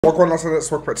Welcome lads,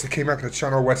 welcome back to the KingMagna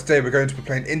channel, where today we're going to be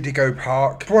playing Indigo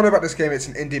Park. If you want to know about this game, it's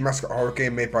an indie mascot horror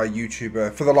game made by a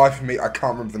YouTuber. For the life of me, I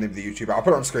can't remember the name of the YouTuber. I'll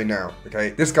put it on screen now, okay?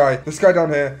 This guy down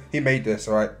here, he made this,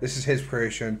 alright? This is his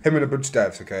creation, him and a bunch of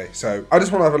devs, okay? So, I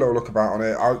just want to have a little look about on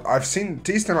it. I've seen a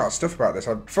decent amount of stuff about this.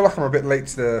 I feel like I'm a bit late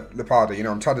to the party, you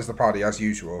know, I'm tired as the party as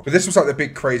usual. But this was like the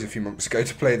big craze a few months ago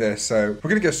to play this, so we're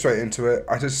going to get straight into it.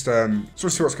 I just want to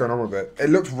see what's going on with it.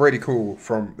 It looked really cool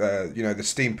from, you know, the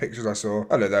Steam pictures I saw.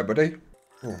 Hello there, buddy.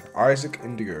 Oh, Isaac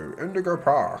Indigo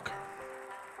Park.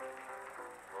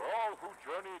 For all who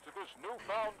journey to this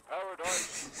newfound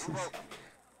paradise,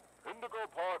 Indigo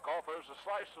Park offers a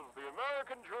slice of the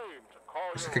American dream to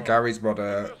call It's your like a own. Gary's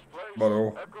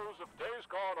model. Echoes of days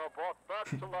gone are brought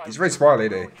back to life. He's very smiley,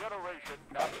 This isn't he? generation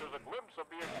captures a glimpse of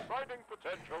the exciting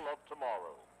potential of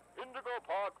tomorrow. Indigo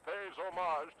Park pays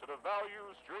homage to the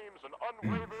values, dreams, and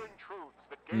unwavering truths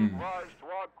that gave rise to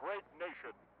our great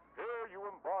nation. Here you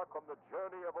embark on the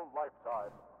journey of a lifetime,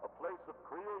 a place of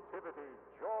creativity,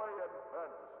 joy, and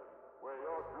fantasy, where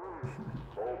your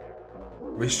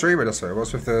dreams... We streaming us though.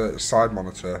 What's with the side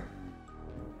monitor?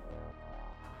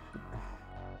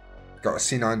 Got a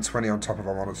C920 on top of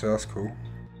our monitor, that's cool.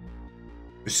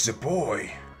 This is a boy.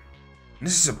 And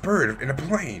this is a bird in a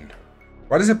plane.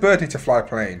 Why does a bird need to fly a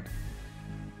plane?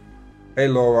 Hey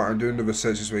Laura, I'm doing another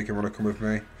search this week and want to come with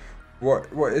me.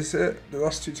 What is it? The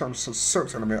last two times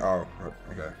sucked on me. Oh,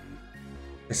 okay.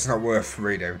 It's not worth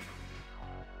reading.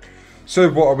 So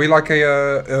what, are we like a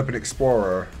urban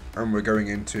explorer and we're going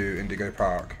into Indigo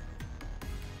Park?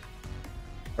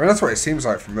 I mean, that's what it seems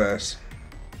like from this.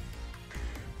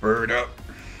 Bird up.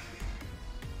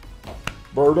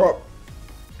 Bird up.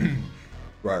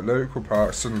 Right, local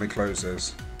park suddenly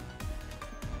closes.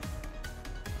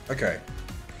 Okay.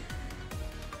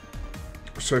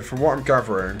 So from what I'm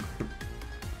gathering,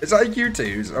 is that a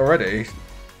YouTube's already?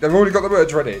 They've already got the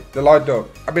words ready. They're lined up.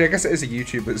 I mean, I guess it is a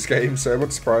YouTuber's game, so it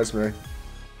wouldn't surprise me.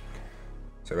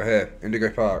 So we're here, Indigo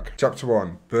Park. Chapter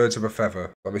 1, Birds of a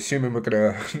Feather. I'm assuming we're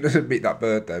gonna meet that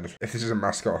bird then, if this is a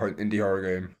mascot indie horror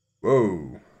game.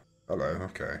 Whoa. Hello,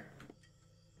 okay.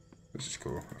 This is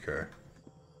cool, okay.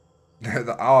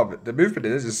 The movement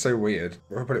in this is so weird.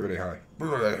 We'll put it really high.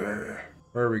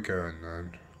 Where are we going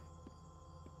then?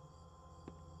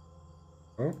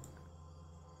 Oh.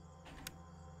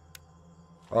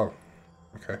 Oh.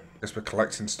 Okay. Guess we're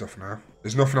collecting stuff now.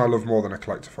 There's nothing I love more than a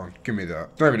collectathon. Give me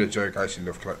that. Don't even a joke, I actually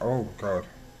love collect. Oh, God.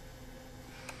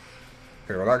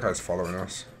 Okay, well, that guy's following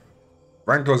us.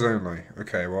 Wranglers only.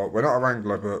 Okay, well, we're not a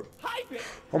wrangler, but...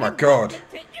 Oh, my God.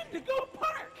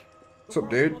 What's up,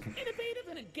 dude? Innovative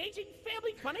and engaging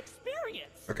family fun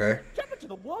experience. Okay. Jump into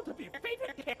the world of your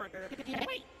favorite character.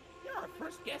 Wait, you're our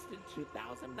first guest in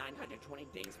 2,920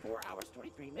 days, 4 hours,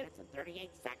 23 minutes, and 38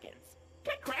 seconds.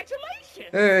 Congratulations!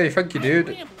 Hey, thank you,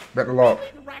 dude. Bet a lot.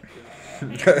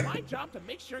 It's my job to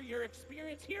make sure your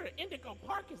experience here at Indigo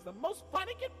Park is the most fun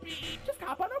it can be. Just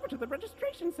hop on over to the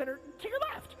registration center to your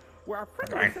left, where our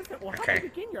friendly assistant will help you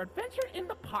begin your adventure in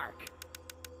the park.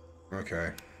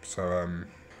 Okay, so,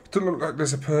 doesn't look like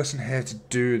there's a person here to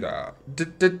do that. What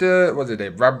did they,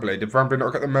 Rambly? Did Rambly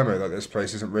not get the memo that this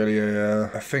place isn't really a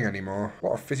thing anymore? A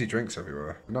lot of fizzy drinks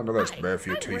everywhere. I don't know that's bad for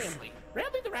your teeth.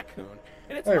 Rambly the raccoon,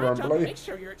 and it's Hey, my job to Rambly. make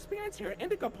sure your experience here at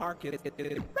Indigo Park is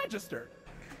registered.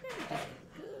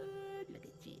 Good, look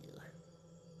at you.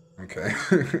 Okay.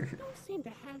 You don't seem to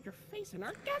have your face in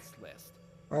our guest list.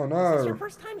 Oh Is this your no.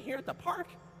 first time here at the park?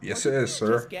 Yes, Or it did is, you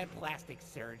sir. Just get plastic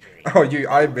surgery. Oh,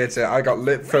 I admit it. I got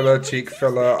lip filler, cheek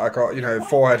filler. I got, you know,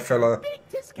 forehead filler, Big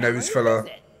discount nose on your filler.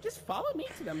 visit. Just follow me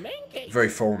to the main gate. Very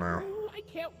full now. Ooh, I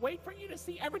can't wait for you to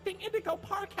see everything Indigo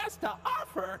Park has to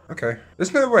offer. Okay.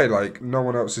 There's no way, like, no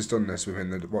one else has done this within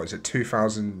the, what is it,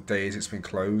 2,000 days it's been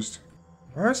closed?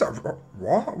 Where is that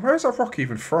what? Where is that rock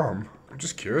even from? I'm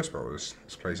just curious about what this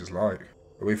place is like.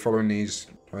 Are we following these?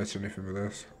 Can I do anything with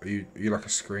this? Are you like a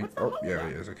screen? What's the Oh, hold yeah,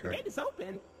 up? it is, The okay. gate is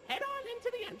open. Head on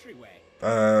into the entryway.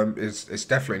 It's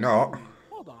definitely not.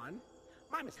 Hold on.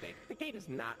 My mistake. The gate is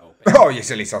not open. Oh, you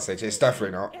silly sausage, it's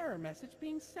definitely not. Error message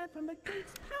being sent from the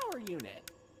gate's power unit.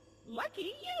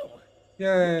 Lucky you.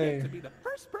 Yay. Get to be the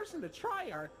first person to try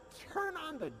our turn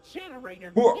on the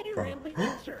generator What? mini Rambly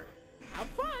feature. Have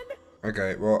fun.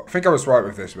 Okay, well, I think I was right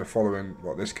with this. We're following,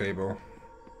 what, this cable.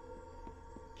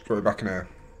 Let's put it back in here.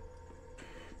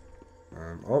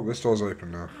 Oh, this door's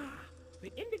open now.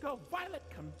 The Indigo Violet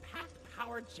Compact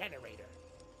Power Generator.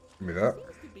 Give me that.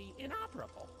 Seems to be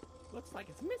inoperable. Looks like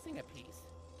it's missing a piece.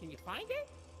 Can you find it?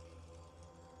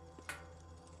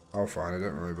 I'll find it,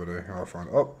 don't worry, buddy. I'll find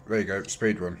it. Oh, there you go.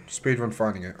 Speedrun. Speedrun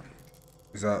finding it.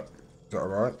 Is that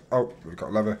alright? Oh, we've got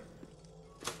a lever.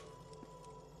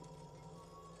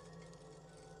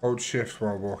 Hold shift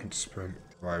while walking to sprint.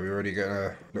 Right, we already getting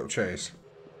a little chase.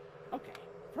 Okay,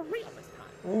 for real this time.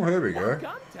 Oh, here we go.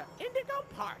 Welcome to Indigo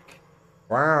Park.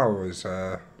 Wow, it's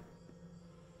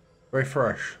very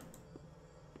fresh.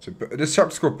 So, this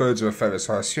chapter's called Birds of a Feather,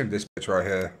 so I assume this bitch right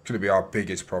here is going to be our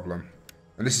biggest problem.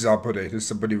 And this is our buddy. This is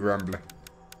the buddy rambling.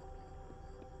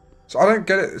 So I don't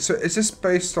get it. So is this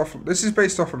based off... This is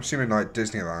based off, I'm assuming, like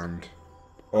Disneyland.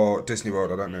 Or Disney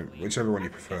World, I don't know. Whichever one you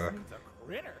prefer.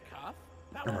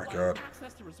 Oh my god.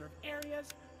 Access to reserved areas,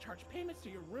 charge payments to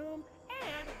your room,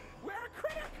 and wear a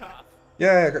critter cuff.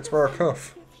 Yeah, I get to wear a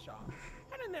cuff.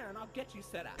 Head in there and I'll get you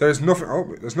set up. There's nothing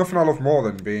I love more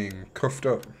than being cuffed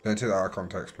up. Don't take that out of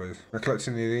context, please. Am I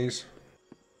collecting any of these?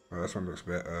 Oh, this one looks a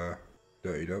bit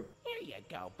dirtied up. Here you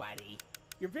go, buddy.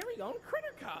 Your very own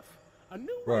critter cuff. A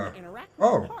new Wow. way to interact with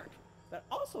Oh. the park that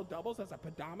also doubles as a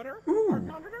pedometer, Ooh. heart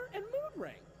monitor, and mood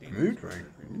ring. Mood ring.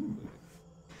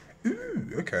 Ooh,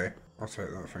 okay. I'll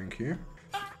take that, thank you.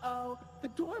 Uh-oh, the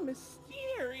door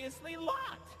mysteriously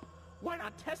locked. Why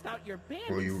not test out your band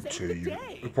Well, and you save two, the you...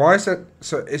 day? Why is that...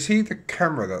 So, is he the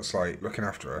camera that's, like, looking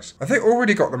after us? I think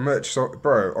already got the merch, so...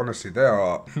 Bro, honestly, they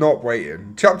are not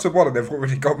waiting. Chapter 1 and they've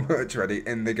already got merch ready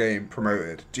in the game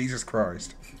promoted. Jesus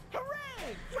Christ.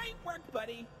 Hooray! Great work,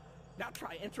 buddy. Now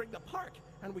try entering the park,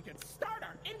 and we can start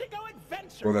our Indigo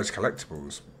adventure. Well, there's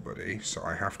collectibles, buddy, so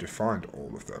I have to find all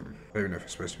of them. I don't even know if I'm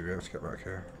supposed to be able to get back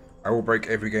here. I will break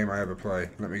every game I ever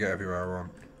play. Let me get everywhere I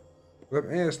want. Look,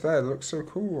 it's there. It looks so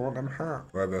cool. I want them hat.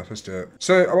 Whatever, let's do it.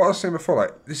 So, what I was saying before,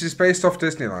 like, this is based off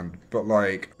Disneyland, but,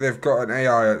 like, they've got an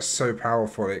AI that's so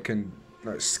powerful it can,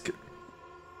 like,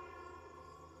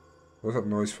 What was that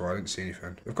noise for? I didn't see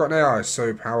anything. They've got an AI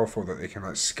so powerful that they can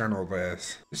like scan all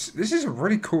this. This is a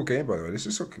really cool game, by the way. It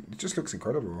just looks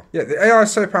incredible. Yeah, the AI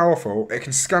is so powerful. It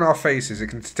can scan our faces. It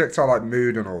can detect our like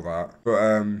mood and all that.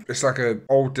 But it's like a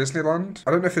old Disneyland.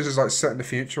 I don't know if this is like set in the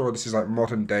future or this is like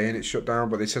modern day and it's shut down.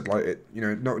 But they said like it, you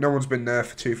know, no one's been there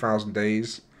for 2,000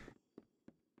 days.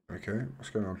 Okay,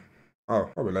 what's going on? Oh,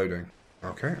 we're loading.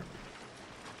 Okay.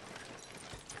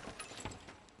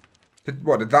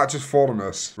 Did that just fall on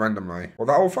us randomly? Well,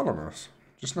 that all fell on us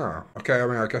just now. Okay, I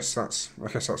mean, I guess that's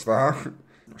that.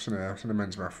 What's in there? What's in the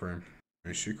men's bathroom?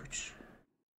 Any secrets?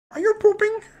 Are you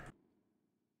pooping?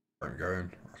 I'm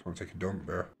going. I just want to take a dump,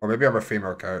 bro. Or maybe I'm a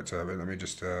female character, but let me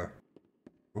just Oh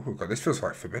god, this feels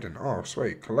like forbidden. Oh,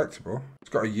 sweet, collectible. It's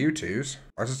got a U2s.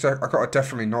 I got a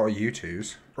definitely not a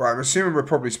U2s. Right, I'm assuming we're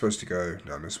probably supposed to go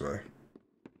down this way.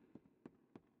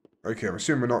 Okay, I'm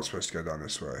assuming we're not supposed to go down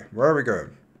this way. Where are we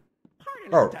going?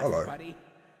 Oh, hello. Buddy.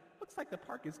 Looks like the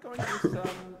park is going through some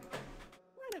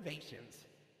renovations.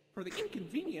 For the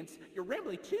inconvenience, your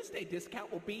Rambly Tuesday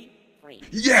discount will be free.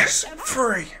 Yes,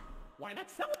 free. Why not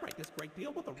celebrate this great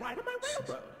deal with a ride on my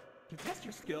railroad? To test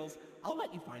your skills, I'll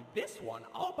let you find this one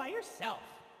all by yourself.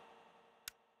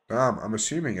 Damn, I'm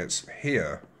assuming it's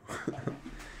here.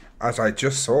 As I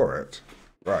just saw it.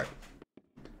 Right.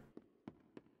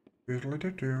 There's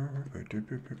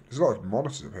a lot of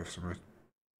monitors up here for some reason.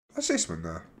 I see someone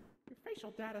there. Your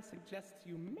facial data suggests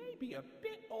you may be a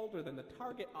bit older than the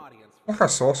target audience. Like I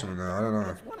saw someone there, I don't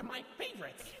know. It's one of my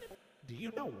favorites. Do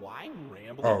you know why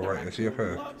Rambling Oh, right, is he up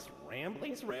here? loves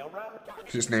Rambling's Railroad?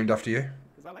 Is it named after you?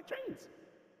 Because I like trains.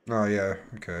 Oh, yeah,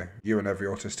 okay. You and every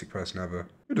autistic person ever.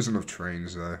 Who doesn't love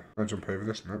trains, though? Can I jump over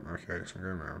this? No? Okay, so I'm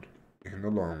going around. Taking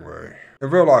the long way. In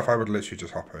real life, I would literally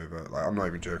just hop over. Like, I'm not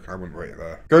even joking. I wouldn't wait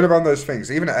there. Going around those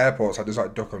things, even at airports, I just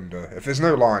like duck under. If there's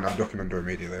no line, I'm ducking under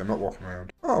immediately. I'm not walking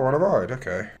around. Oh, we're on a ride.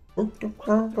 Okay.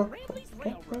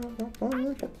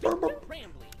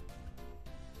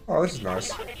 Oh, this is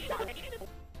nice.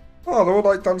 Oh, they're all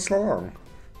like dancing along.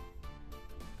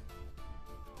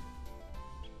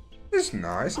 This is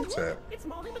nice, isn't it? It's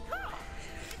Molly McCall.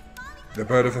 The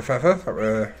bird of the feather that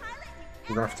we're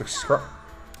gonna have to scrap.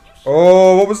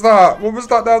 Oh, what was that? What was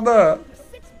that down there?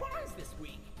 6 bars this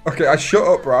week. Okay, I shut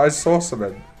up, bro. I saw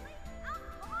something.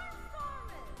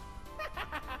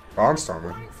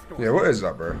 Barnstorming? Yeah, what is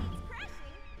that, bro?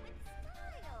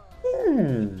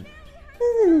 Ooh.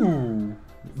 Ooh.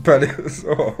 Belly.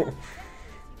 Oh.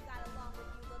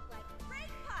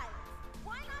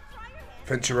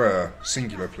 Ventura,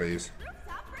 singular, please.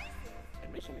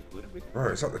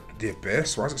 Bro, is that the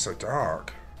abyss? Why is it so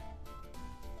dark?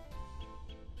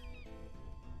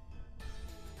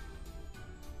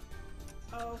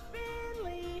 Oh,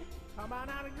 Finley, come on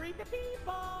out and greet the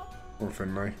people. Oh,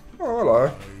 Finley. Oh, hello.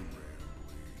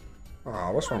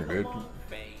 Ah, what's wrong, dude?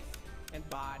 Face and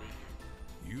body.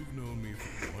 You've known me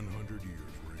for 100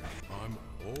 years, Ray. I'm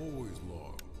always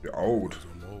lost. You're old.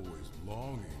 I'm always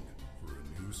longing for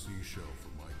a new seashell for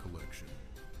my collection.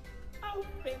 Oh,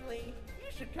 Finley,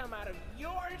 you should come out of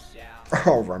your shell.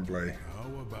 Oh, Rambley. How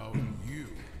about you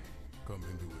come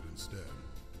into it instead?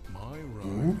 My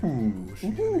ride.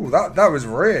 Ooh, that was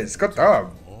Riz. God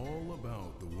damn. All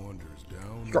about the wonders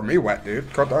down. You got me wet,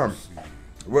 dude. God damn.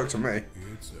 It worked on me.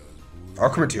 It's as I'll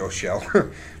come into your shell.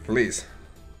 Please.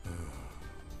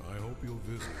 I hope you'll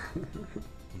visit.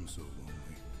 I'm so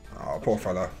lonely. Oh, poor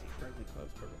fella.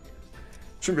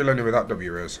 Shouldn't be lonely with that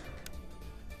W, Riz.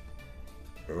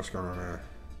 But what's going on here?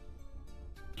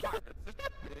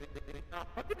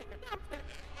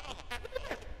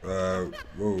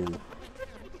 Whoa.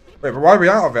 Wait, but why are we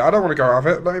out of it? I don't want to go out of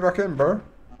it. Let me back in, bro.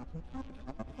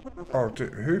 Oh,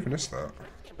 dude, who even is that?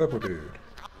 Purple dude.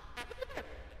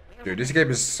 Dude, this game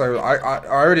is so... I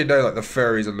already know, like, the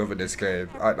furries are loving this game.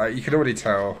 Like, you can already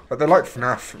tell. But they're like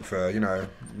FNAF for, you know,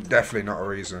 definitely not a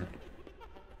reason.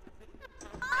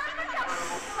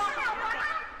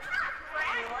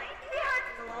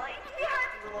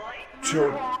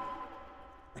 Sure.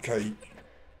 Okay.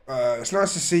 It's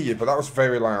nice to see you, but that was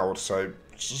very loud, so...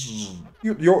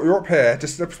 You're up here.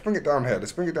 Just let's bring it down here.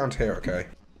 Let's bring it down to here, okay?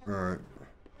 Alright.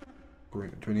 Do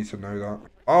we need to know that?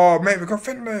 Oh, mate, we've got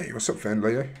Finley. What's up,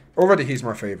 Finley? Already, he's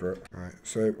my favourite. Alright,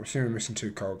 so we seem we're missing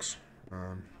 2 cogs.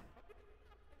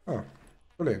 Oh,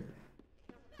 brilliant.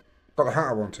 Got the hat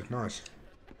I wanted. Nice.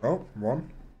 Oh,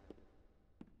 1.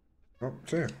 Oh,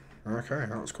 2. Okay,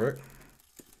 that was quick.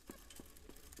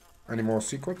 Any more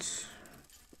secrets?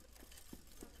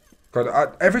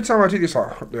 God, every time I do these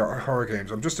like, horror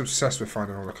games, I'm just obsessed with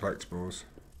finding all the collectibles.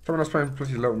 When I was playing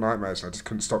bloody Little Nightmares, I just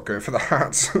couldn't stop going for the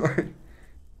hats.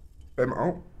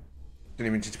 Oh, didn't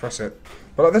even need to press it.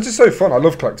 But like, they're just so fun. I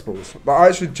love collectibles. Like, I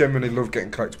actually genuinely love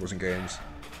getting collectibles in games.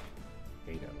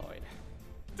 Hey there, Lloyd.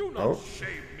 Do not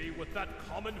shame me with that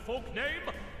common folk name.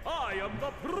 I am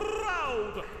the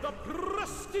proud, the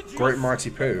prestigious, Great Mighty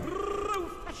Pooh.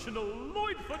 professional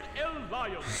Lloydford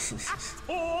Elias,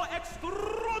 actor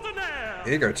extraordinaire.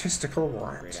 Egotistical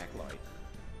right. Great act, Lloyd.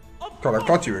 God, I'm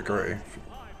glad you agree.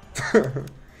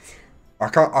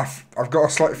 I've got a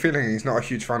slight feeling he's not a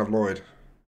huge fan of Lloyd.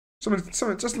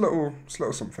 Something, just a little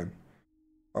something.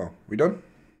 Oh, we done?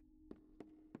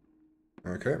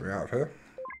 Okay, we're out of here.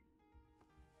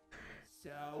 So,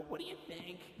 what do you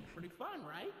think? Pretty fun,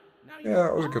 right? Now Yeah,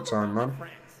 that was a good time, man.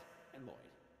 Friends and Lloyd.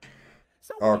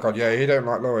 So Oh god, yeah, you don't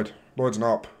like Lloyd. Lloyd's an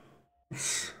op.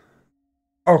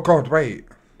 Oh god, wait.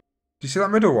 Do you see that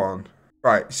middle one?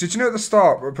 Right, so did you know at the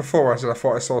start, before I said I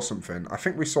thought I saw something? I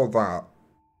think we saw that.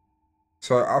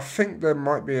 So I think there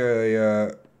might be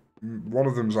a, one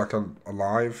of them's like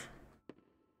alive.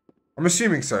 I'm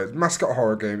assuming so. Mascot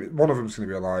horror game, one of them's going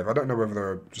to be alive. I don't know whether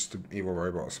they're just an evil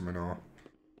robot or something or...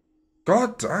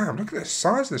 God damn, look at the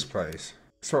size of this place.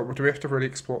 So do we have to really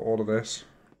explore all of this?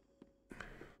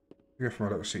 Go for my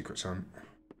little secret hunt.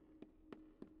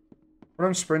 When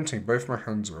I'm sprinting, both my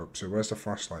hands are up, so where's the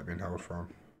flashlight being held from?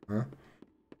 Huh?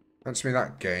 Answer me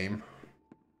that, game.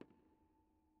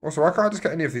 Also, why can't I just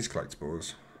get any of these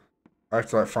collectibles? I have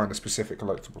to like find a specific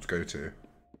collectible to go to.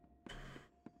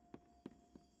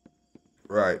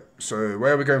 Right, so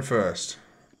where are we going first?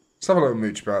 Let's have a little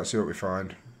mooch about, see what we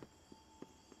find.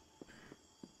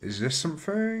 Is this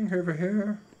something over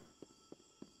here?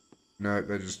 No,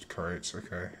 they're just crates,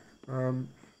 okay. Well,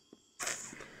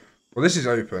 this is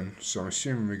open, so I'm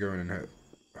assuming we're going in here.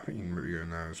 I think you can maybe go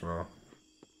in there as well.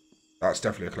 That's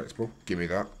definitely a collectible. Give me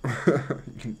that.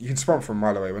 you can spawn from a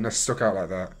mile away when they're stuck out like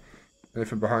that.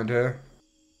 Anything behind here?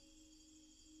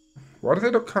 Why do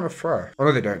they look kind of fresh? Oh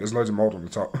no, they don't. There's loads of mold on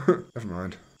the top. Never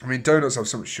mind. I mean, donuts have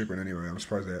so much sugar in anyway. I'm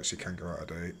surprised they actually can go out of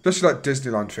date. Especially like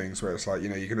Disneyland things where it's like, you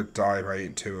know, you're going to die by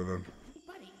eating 2 of them.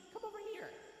 Buddy, come over here.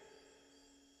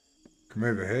 Come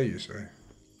over here, you say?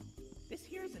 This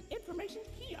here is an information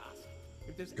kiosk.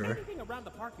 If there's Okay. anything around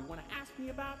the park you want to ask me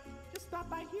about, just stop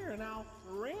by here and I'll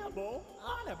ramble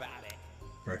on about it.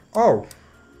 Okay. Oh!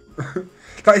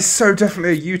 That is so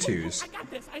definitely a U2's. I got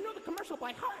this. I know the commercial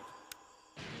by heart.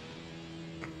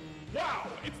 Wow,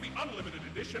 it's the unlimited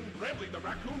edition Rambley the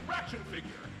Raccoon Raction figure.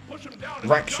 Push him down.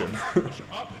 Raction. Push him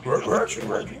up. Raction.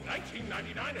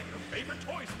 $19.99 at your favorite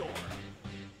toy store.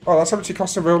 Oh, that's how much it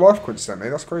costs in real life, coincidentally.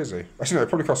 That's crazy. Actually, no, it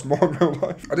probably costs more in real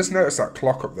life. I just noticed that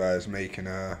clock up there is making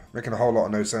a whole lot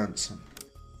of no sense.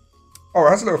 Oh, it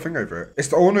has a little thing over it. It's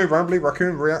the all-new Rambley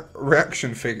Raccoon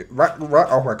Reaction figure.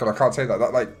 Oh my god, I can't say that.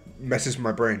 That, like, messes with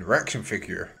my brain. Reaction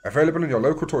figure. Available in your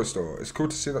local toy store. It's cool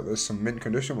to see that there's some mint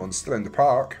condition ones still in the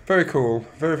park. Very cool.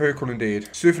 Very, very cool indeed.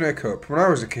 Souvenir cup. When I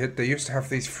was a kid, they used to have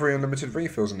these free unlimited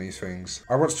refills on these things.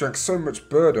 I once drank so much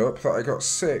bird up that I got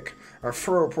sick and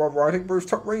threw up while riding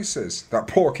rooftop races. That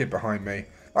poor kid behind me.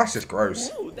 That's just gross.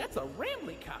 Ooh, that's a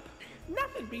Rambley cup.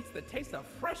 Nothing beats the taste of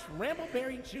fresh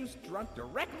rambleberry juice drunk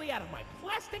directly out of my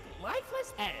plastic,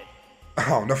 lifeless head.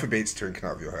 Oh, nothing beats drinking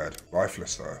out of your head.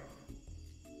 Lifeless, though.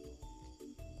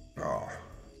 No.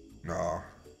 No.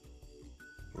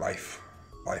 Life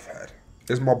head.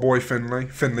 Here's my boy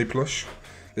Finley plush.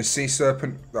 The sea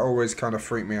serpent that always kind of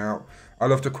freaked me out. I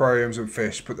loved aquariums and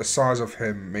fish, but the size of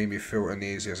him made me feel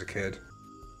uneasy as a kid.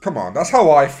 Come on, that's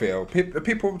how I feel.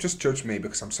 People just judge me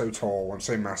because I'm so tall, I'm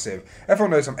so massive.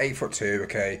 Everyone knows I'm 8'2",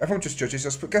 okay? Everyone just judges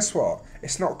us, but guess what?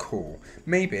 It's not cool.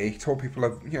 Maybe tall people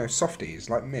are, you know,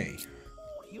 softies like me.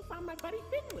 You found my buddy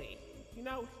Finley. You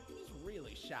know, he's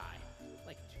really shy.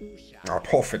 Like, too shy. Oh,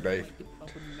 poor Finley. Like,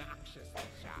 obnoxiously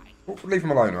shy. Well, leave him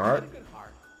alone, alright? Good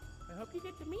heart. I hope you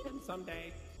get to meet him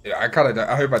someday. Yeah, I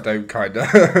hope I don't,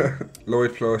 kinda.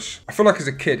 Lloyd plush. I feel like as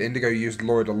a kid, Indigo used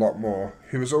Lloyd a lot more.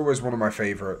 He was always one of my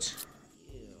favourites.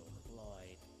 Ew,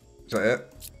 Lloyd. Is that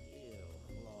it?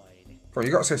 Ew, Lloyd. Come on,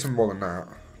 you gotta say something more than that.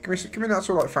 Give me an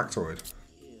actual, like, factoid.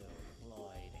 Ew,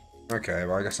 Lloyd. Okay,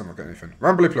 well, I guess I'm not getting anything.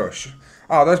 Rambly plush.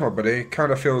 Ah, there's my buddy.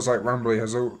 Kinda feels like Rambly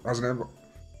has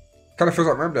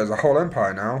a whole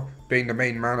empire now, being the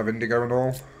main man of Indigo and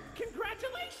all.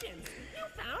 Congratulations! You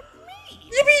found me!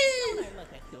 Yippee! Don't I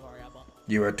look adorable?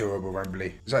 You're adorable,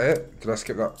 Rambly. Is that it? Did I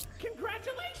skip that?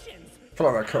 Congratulations! I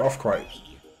feel like that cut off quite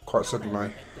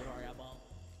suddenly.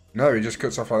 No, he just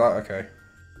cuts off like that, okay.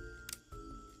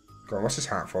 Go on, what's this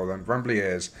hat for then? Rambly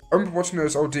ears. I remember watching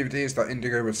those old DVDs that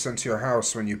Indigo would send to your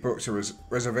house when you booked a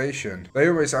reservation. They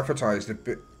always advertised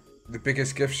the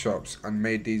biggest gift shops and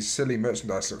made these silly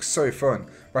merchandise look so fun.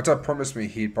 My dad promised me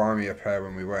he'd buy me a pair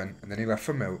when we went, and then he left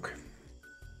for milk.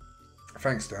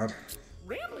 Thanks, Dad.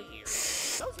 Rambly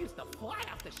ears. Those used to fly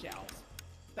off the shelves.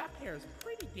 That pair is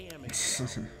pretty damaged.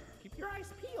 Keep your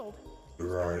eyes peeled.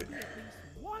 Right. At least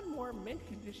one more mint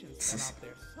condition set out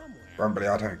there somewhere. Rambly,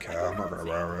 I don't care. I'm not going to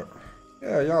wear it.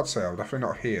 Yeah, yard sale. Definitely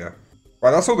not here.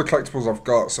 Right, that's all the collectibles I've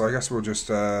got, so I guess we'll just,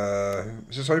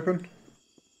 is this open?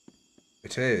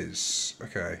 It is.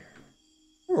 Okay.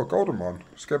 Oh, a golden one.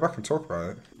 Let's go back and talk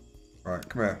about it. Right,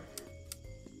 come here.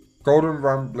 Golden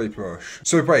Rambly plush.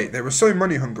 So wait, they were so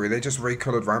money hungry, they just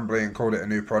recolored Rambly and called it a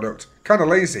new product. Kind of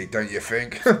lazy, don't you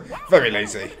think? Very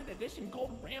lazy. Limited edition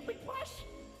gold Rambly plush?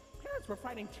 Parents were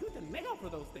fighting tooth and nail for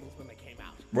those things when they came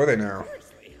out. Were they now?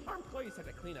 Seriously, our employees had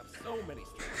to clean up so many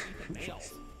street teeth and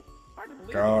nails. Hard to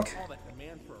believe God. all that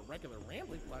demand for a regular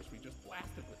Rambly plush we just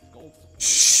blasted with gold.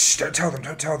 Shh, don't tell them,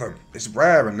 don't tell them. It's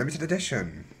rare and limited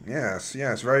edition. Yes,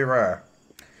 very rare.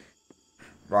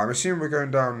 Right, I'm assuming we're going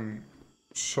down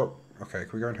shop. Okay,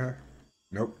 can we go in here?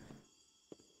 Nope.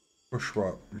 Push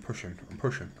what? I'm pushing.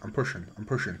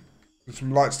 There's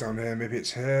some lights down here, maybe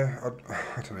it's here.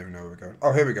 I don't even know where we're going.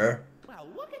 Oh, here we go. Well,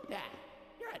 look at that.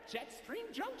 You're at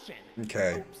Jetstream Junction.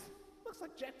 Okay. Oops. Looks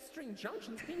like Jetstream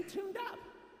Junction's being tuned up.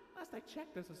 Last I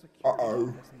checked, there's a security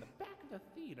office in the back of the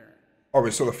theater. Oh,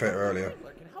 we saw the theatre earlier.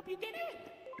 Can help you get in.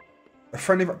 A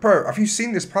friendly... Bro, have you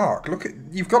seen this park? Look at...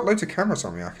 You've got loads of cameras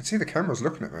on me. I can see the cameras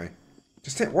looking at me.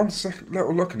 Just take one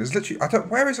little look and there's literally...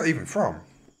 Where is that even from?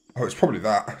 Oh, it's probably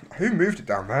that. Who moved it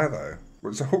down there, though?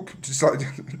 Was the Hulk just like...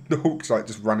 the Hulk's like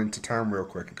just ran into town real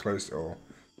quick and closed it all.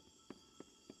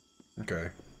 Okay.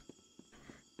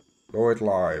 Lloyd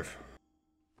live.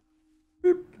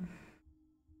 Boop.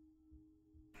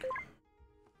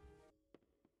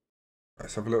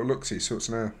 Let's have a little look, see what's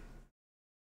in there.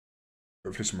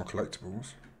 Hopefully some more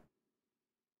collectibles.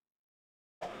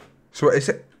 So what is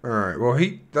it? Alright, well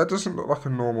that doesn't look like a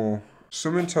normal...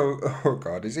 Someone told... Oh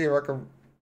god, is he like a...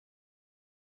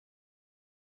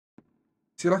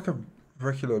 Is he like a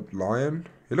regular lion?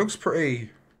 He looks pretty...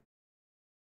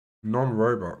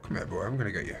 non-robot. Come here boy, I'm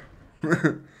gonna get you.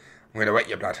 I'm gonna wet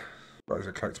your blood. Right, there's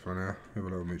a collectible now. Have a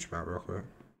little mooch about real quick.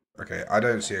 Okay, I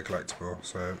don't see a collectible,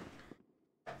 so...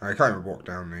 I can't even walk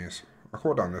down these. I can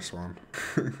walk down this one.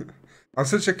 I'm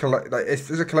such a like, if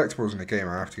there's a collectibles in the game,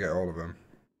 I have to get all of them.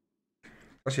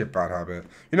 Actually a bad habit.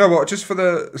 You know what, just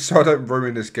so I don't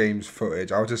ruin this game's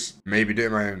footage, I'll just maybe do it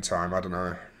in my own time, I don't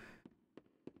know.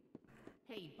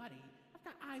 Hey, buddy, I've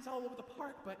got eyes all over the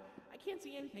park, but I can't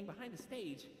see anything behind the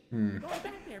stage. Hmm. Going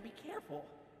back there, be careful.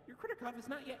 Your Criticov is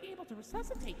not yet able to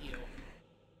resuscitate you.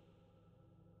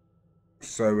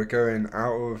 So we're going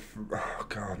out of... Oh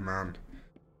god, man.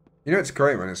 You know it's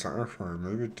great when it's like, okay,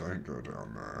 maybe don't go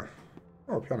down there.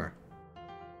 Oh, piano.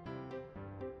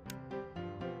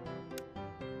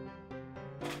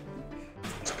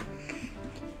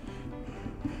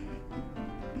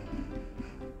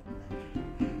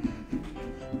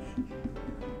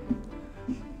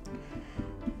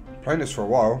 Playing this for a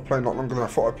while, playing a lot longer than I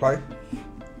thought I'd play.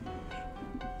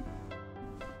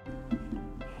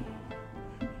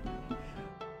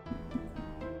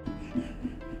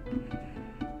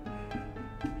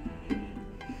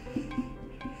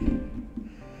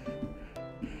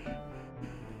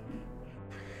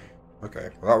 Okay,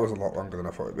 well that was a lot longer than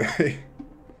I thought it'd be.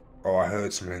 Oh, I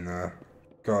heard something in there.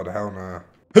 God, hell no.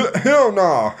 Hell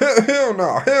no! Hell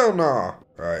no! Hell no!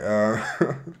 Right,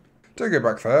 don't go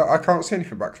back there. I can't see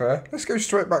anything back there. Let's go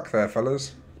straight back there,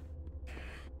 fellas.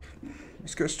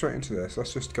 Let's go straight into this.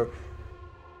 Let's just go.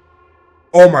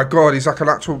 Oh my god, he's like an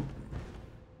actual...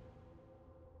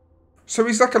 So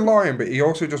he's like a lion, but he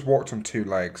also just walked on 2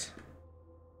 legs.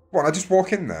 What, I just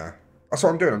walk in there? That's what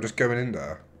I'm doing, I'm just going in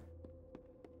there.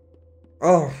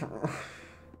 Oh.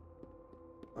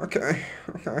 Okay,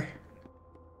 okay.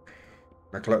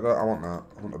 Can I collect that? I want that.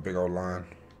 I want a big old lion.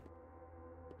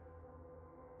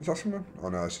 Is that something? Oh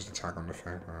no, it's just a tag on the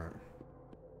thing. Alright.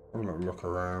 I'm gonna look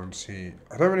around, see.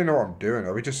 I don't really know what I'm doing.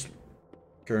 Are we just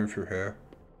going through here?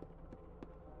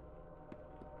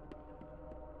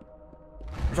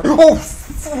 Oh!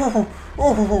 Oh!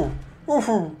 Oh! Oh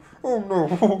no! Oh no!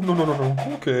 No! No!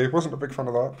 No! Okay, wasn't a big fan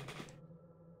of that.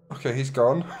 Okay, he's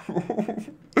gone.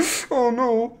 Oh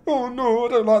no! Oh no! I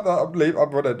don't like that. I'm leaving.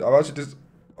 I'm running. I'm actually just.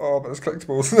 Oh, but there's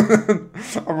collectibles.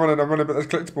 I'm running, but there's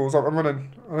collectibles. I'm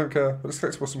running. I don't care. But there's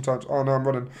collectibles sometimes. Oh no, I'm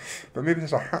running. But maybe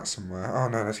there's a hat somewhere. Oh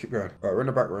no, let's keep going. Right, we're in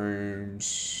the back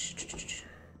rooms.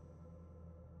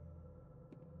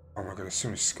 Oh my god, there's so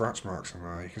many scratch marks in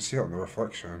there. You can see that in the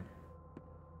reflection.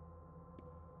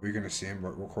 We're going to see him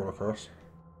walk all across.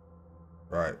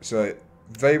 Right, so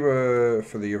they were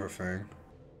for the other thing.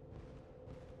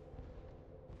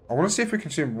 I want to see if we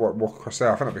can see him walk across there.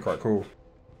 I think that'd be quite cool.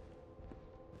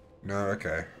 No,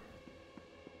 okay.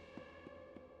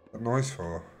 What noise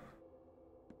for?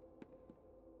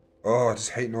 Oh, I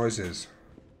just hate noises.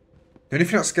 The only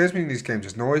thing that scares me in these games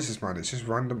is noises, man. It's just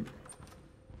random...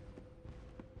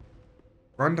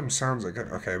 Random sounds that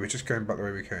get... Okay, we're just going back the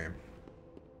way we came.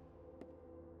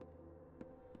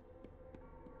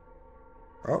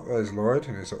 Oh, there's Lloyd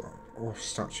in his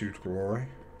statued glory.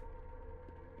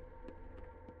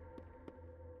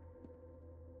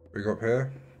 We go up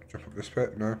here? Jump up this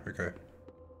bit? No? Okay.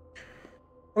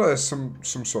 Well, there's some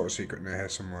sort of secret near here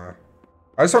somewhere.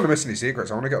 I just don't want to miss any secrets.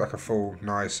 I want to get like a full,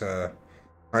 nice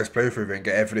playthrough of it and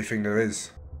get everything there is.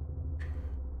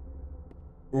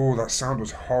 Oh, that sound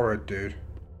was horrid, dude.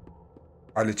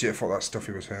 I legit thought that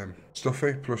Stuffy was him.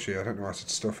 Stuffy? Plushie. I don't know why I said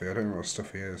Stuffy. I don't know what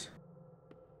Stuffy is.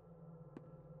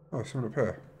 Oh, someone up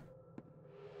here.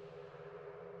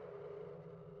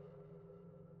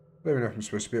 I don't even know if I'm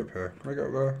supposed to be up here. Can I get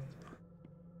up there?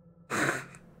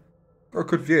 Got a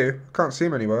good view. Can't see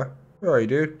him anywhere. Where are you,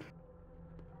 dude?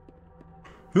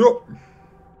 Yup.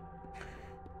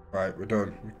 Right, we're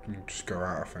done. We can just go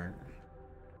out, I think.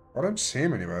 I don't see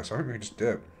him anywhere, so I think we can just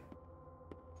dip.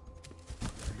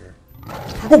 Okay.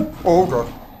 Oh! Oh,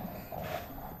 God.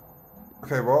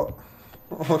 Okay, what?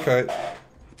 Okay.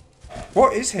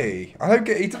 What is he? I don't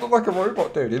get... He doesn't look like a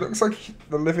robot, dude. He looks like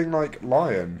the living, like,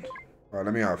 lion. Right,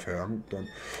 let me out of here. I'm done.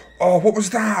 Oh, what was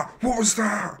that? What was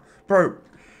that? Bro.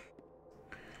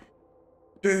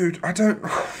 Dude, I don't...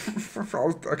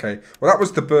 Okay. Well, that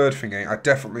was the bird thingy. I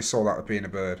definitely saw that as being a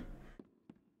bird.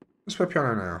 Let's play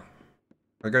piano now.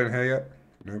 Am I going here yet?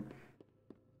 Nope.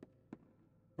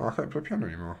 Oh, I can't play piano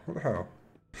anymore. What the hell?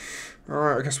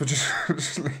 Alright, I guess we'll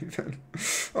just leave it.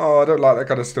 Oh, I don't like that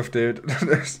kind of stuff, dude.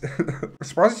 I'm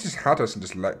surprised he just had us and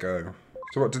just let go.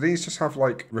 So what, do these just have,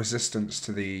 like, resistance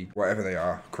to the, whatever they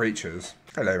are, creatures?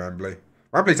 Hello, Rambly.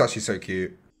 Rambly's actually so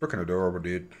cute. Looking adorable,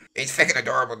 dude. He's freaking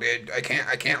adorable, dude. I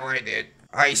can't lie, dude.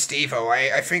 Hi, Steve-O.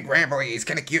 I think Rambly is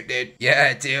kind of cute, dude.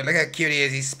 Yeah, dude. Look how cute he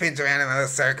is. He spins around in a little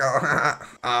circle.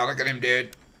 Oh, look at him,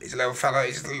 dude. He's a little fella.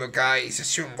 He's a little guy. He's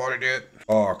just shooting water, dude.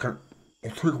 Oh,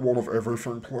 I'll take one of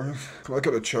everything, please. Can I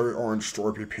get a cherry orange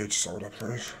strawberry peach soda,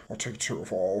 please? I'll take 2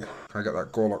 of all. Can I get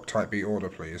that Gorlock type B order,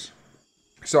 please?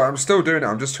 So I'm still doing it.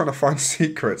 I'm just trying to find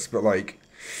secrets, but like,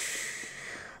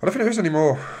 I don't think there is any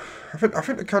more. I think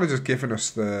they're kind of just giving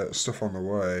us the stuff on the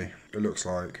way. It looks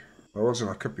like.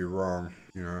 I could be wrong,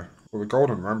 you know. Well, the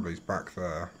golden Rambly's back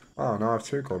there. Oh, now I have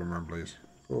 2 golden Ramblys.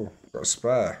 Cool. Got a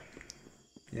spare.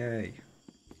 Yay.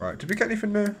 Right, did we get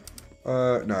anything new?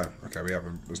 No. Okay, we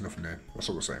haven't. There's nothing new. That's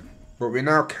all the same. But we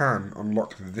now can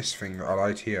unlock this thing that I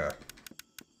like here.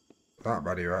 That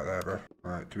baddie right there, bro.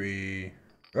 Right, do we...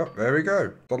 Oh, there we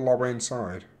go. Doddle our way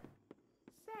inside.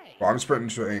 Well, I'm sprinting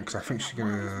straight in because I think she's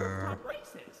gonna...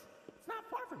 It's not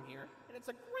far from here, and it's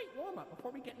a great warm-up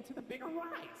before we get into the bigger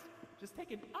rides. Just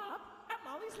take it up at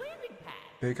Molly's landing pad.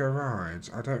 Bigger rides?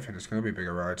 I don't think it's going to be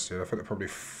bigger rides, dude. I think they're probably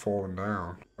falling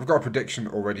down. I've got a prediction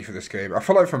already for this game. I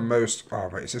feel like for most... Oh,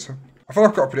 wait, is this one? I feel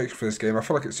like I've got a prediction for this game. I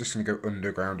feel like it's just going to go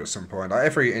underground at some point. Like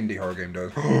every indie horror game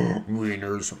does.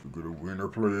 Wieners. Get a wiener,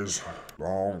 please.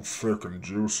 Long, thick, and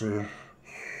juicy.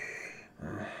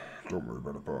 Don't worry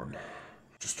about a bun.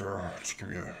 Just give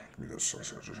me this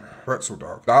pretzel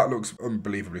dog. That looks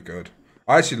unbelievably good.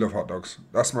 I actually love hot dogs.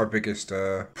 That's my biggest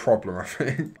problem, I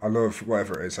think. I love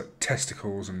whatever it is, like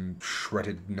testicles and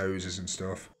shredded noses and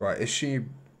stuff. Right, is she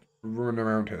running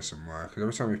around here somewhere? Because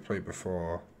every time we've played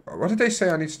before... What did they say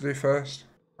I need to do first?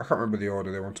 I can't remember the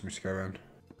order they wanted me to go in.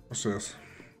 What's this?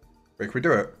 Wait, can we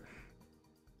do it? Is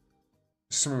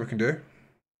this something we can do?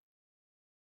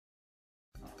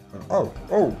 Oh,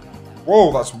 oh.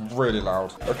 Whoa, that's really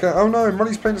loud. Okay, oh no,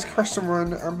 Molly's playing this crash somewhere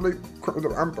and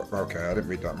okay, I didn't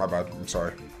read that, my bad, I'm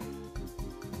sorry.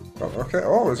 Oh, okay,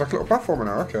 oh, there's like a little platformer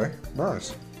now, okay,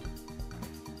 nice.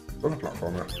 Love a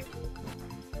platformer.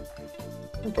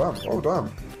 Oh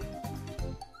damn.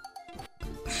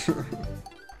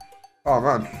 Oh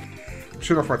man, I'm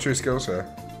showing off my true skills here.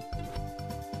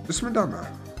 There's something down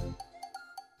there.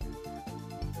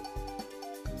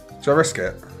 Should I risk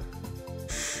it?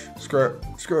 Screw it,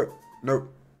 screw it.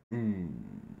 Nope.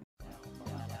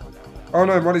 Oh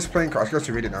no, Molly's playing crash. I got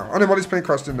to read it now. Oh no, Molly's playing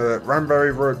crash in the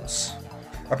Ranberry Woods.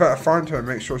 I better find her and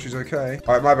make sure she's okay.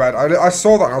 Alright, my bad. I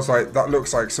saw that and I was like, that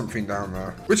looks like something down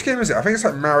there. Which game is it? I think it's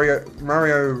like Mario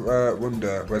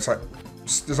Wonder, where it's like,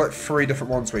 there's like 3 different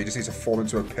ones where you just need to fall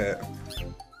into a pit.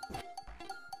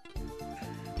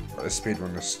 Let's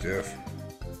speedrun this stuff.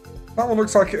 That one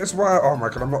looks like it as well. Oh my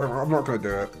god, I'm not gonna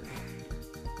do it.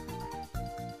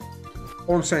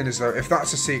 All I'm saying is though, if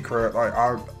that's a secret, like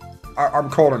I'm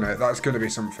calling it. That's gonna be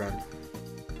something.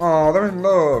 Oh, they're in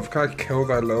love. Can I kill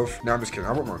their love? No, I'm just kidding. I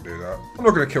wouldn't want to do that. I'm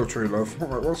not gonna kill true love.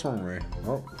 What's wrong with me?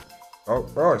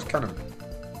 Oh, it's cannon.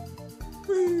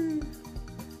 Whee.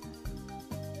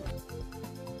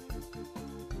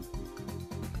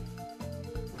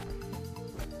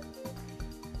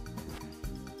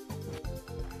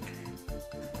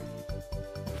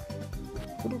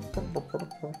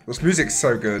 This music's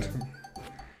so good.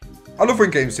 I love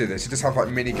when games do this. You just have like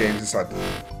mini games inside.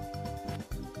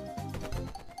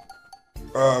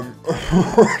 I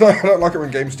don't like it when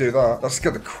games do that. That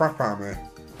scared the crap out of me.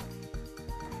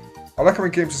 I like it when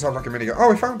games just have like a mini game.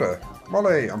 Oh, we found her.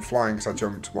 Molly. I'm flying because I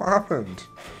jumped. What happened?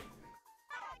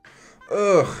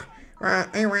 Ugh.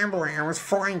 Hey, Rambling, I was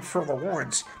flying through the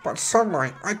woods, but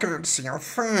sunlight, I couldn't see a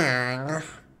thing.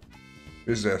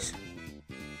 Who's this?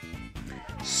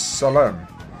 Salam.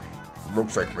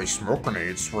 Looks like my smoke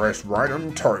grenades rest right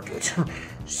on target.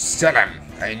 Salam,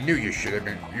 I knew you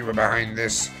were behind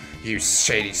this, you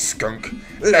shady skunk.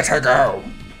 Let her go.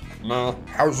 Nah,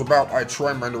 how's about I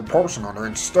try my new potion on her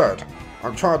instead?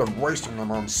 I'm tired of wasting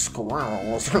them on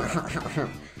squirrels.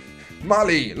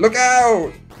 Molly, look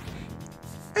out!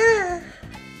 I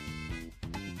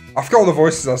forgot all the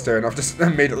voices I was doing. I've just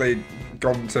immediately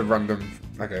gone to random.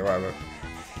 Okay, whatever.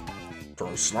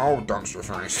 Go slow, dumpster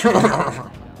face.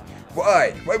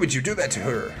 Why? Why would you do that to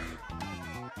her?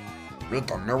 Meet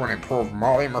the new and improved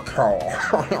Molly McCall.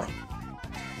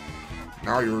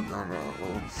 Now you're gonna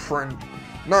friend.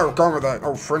 No, gone with that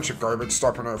old friendship garbage,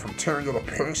 stopping her from tearing you to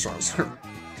pieces.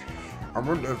 I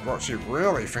wonder what she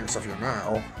really thinks of you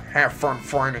now. Have fun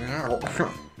finding out.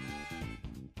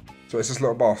 So it's this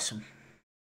little boss.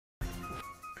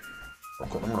 Oh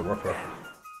god, I'm gonna whip her.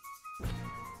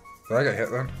 Did I get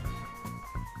hit then?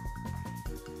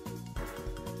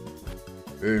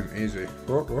 Boom, easy.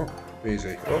 Oh,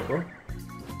 easy. Oh.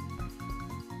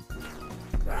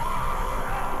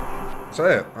 Is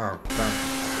that it? Oh, damn.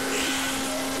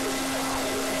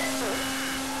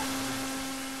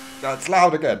 That's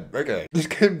loud again. Okay. This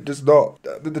game does not.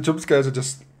 The jump scares are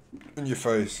just in your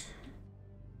face.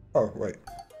 Oh, wait.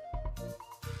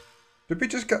 Did we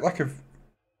just get like a...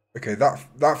 Okay, that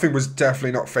thing was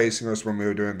definitely not facing us when we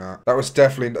were doing that. That is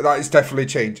definitely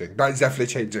changing. That is definitely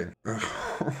changing.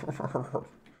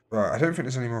 Right, I don't think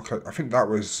there's any more... I think that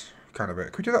was kind of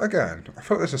it. Could we do that again? I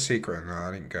thought there's a secret in there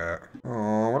I didn't get.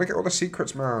 Oh, I want to get all the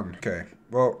secrets, man. Okay,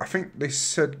 well, I think they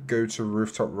said go to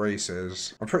rooftop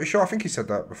races. I'm pretty sure, I think he said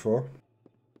that before.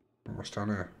 What's down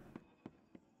here?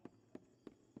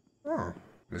 Oh,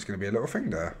 there's going to be a little thing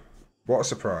there. What a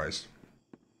surprise.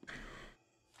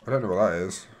 I don't know what that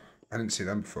is. I didn't see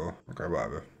them before. Okay,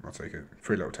 whatever. I'll take it.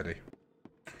 Free little teddy.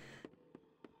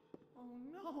 Oh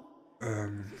no.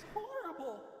 This is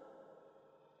horrible.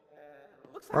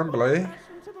 Looks like Wembley. we're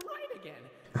crashing to the right again.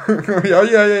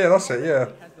 yeah, that's it, yeah.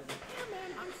 Has the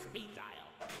repairman on speed dial.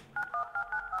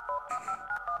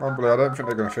 Wembley, I don't think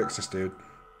they're going to fix this dude.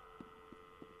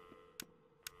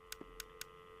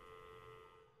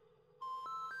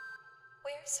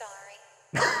 We're sorry.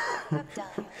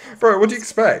 Bro, what do you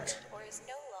expect? Or is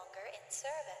no longer in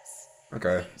service.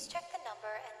 Okay. Please check the number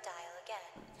and dial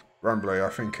again. Wembley, I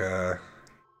think,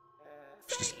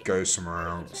 should just go somewhere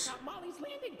else. Check out Molly's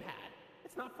landing pad.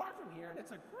 It's not far from here, and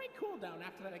it's a great cool down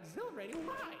after that exhilarating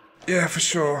ride. Yeah, for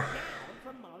sure. Down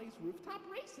from Molly's rooftop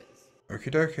races.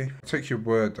 Okie dokie. I'll take your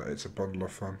word that it's a bundle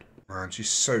of fun. Man, she's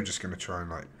so just gonna try and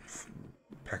like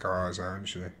peck our eyes out, isn't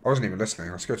she? I wasn't even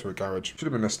listening. Let's go to a garage. Should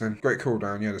have been listening. Great cool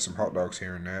down. Yeah, there's some hot dogs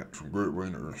here and there. Some great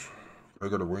wieners. Can I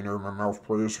get a wiener in my mouth,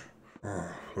 please? Oh,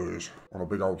 please. On a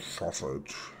big old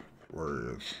sausage.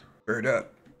 Please. Bird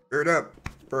up. Bird up.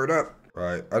 Bird up.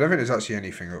 Right. I don't think there's actually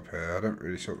anything up here. I don't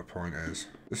really see what the point is.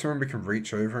 This one we can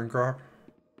reach over and grab?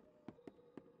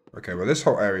 Okay, well this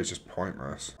whole area is just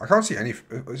pointless. I can't see any...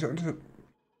 Is it under the...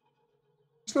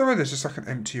 There's no way there's just like an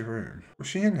empty room. Was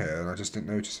she in here and I just didn't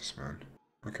notice this, man?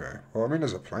 Okay. Well, I mean,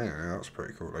 there's a plane in here. That's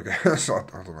pretty cool, I guess. I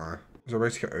don't know. Is there a way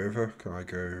to get over? Can I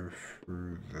go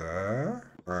through there?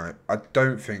 Alright. I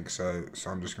don't think so. So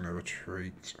I'm just going to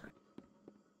retreat.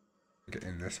 Get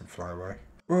in this and fly away.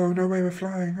 Whoa, no way we're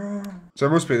flying. Oh. So it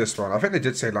must be this one. I think they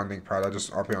did say landing pad.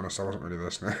 I'll be honest, I wasn't really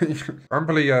listening.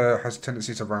 Rambly has a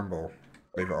tendency to ramble.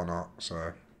 Believe it or not,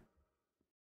 so.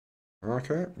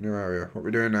 Okay, new area. What are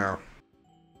we doing now?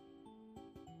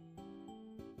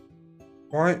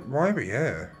 Why are we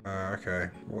here? Okay,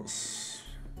 what's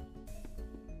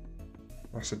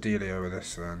the dealio with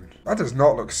this then? That does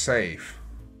not look safe.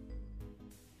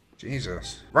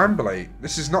 Jesus. Rambly,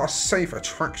 this is not a safe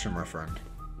attraction, my friend.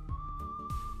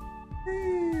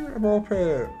 Whee, I'm up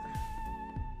here.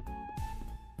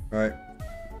 Right.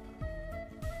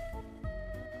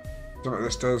 Don't know what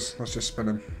this does. Let's just spin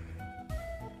him.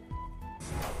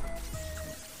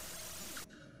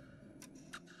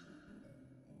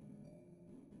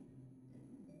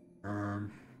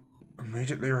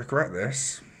 Immediately regret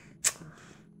this.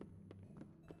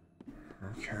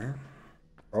 Okay.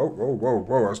 Oh, whoa, whoa,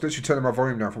 whoa. I was literally turning my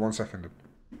volume down for 1 second.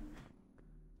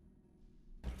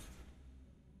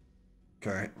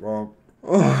 Okay, well.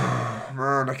 Oh,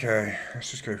 man, okay.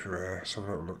 Let's just go for a let's have a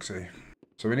little look-see.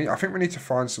 So I think we need to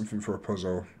find something for a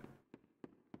puzzle.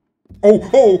 Oh,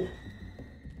 oh!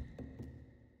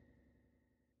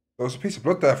 There was a piece of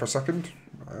blood there for a second.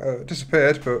 It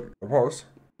disappeared, but it was.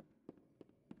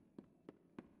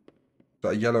 Is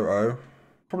that a yellow O?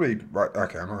 Probably right.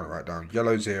 Okay, I'm not gonna write down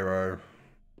yellow 0.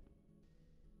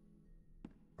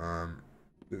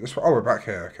 This one. Oh, we're back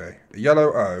here. Okay, a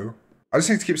yellow O. I just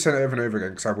need to keep saying it over and over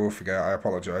again because I will forget. I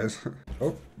apologise.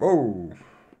 Oh, whoa!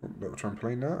 Little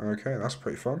trampoline there. Okay, that's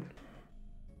pretty fun.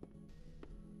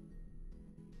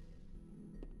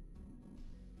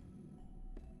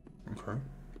 Okay.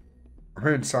 I'm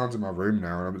hearing sounds in my room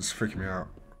now and it's freaking me out.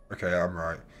 Okay, I'm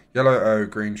right. Yellow O,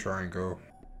 green triangle.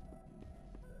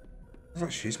 Looks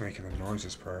like she's making the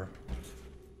noises, bro.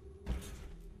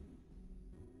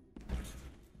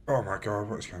 Oh my god,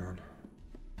 what is going on?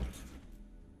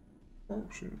 Oh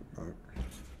shit, no.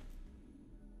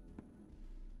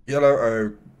 Yellow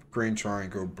O, green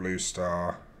triangle, blue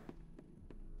star.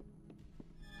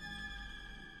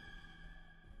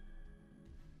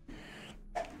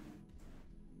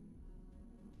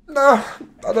 No,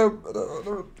 I don't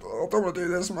want to do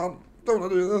this, man. Don't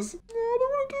want to do this. No, I don't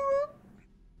want to do it.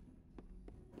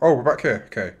 Oh, we're back here.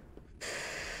 Okay.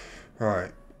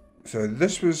 Alright. So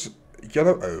this was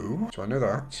yellow O. So I know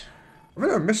that. I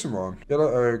think I'm missing one. Yellow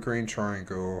O, green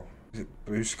triangle. Is it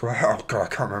blue square? Oh god, I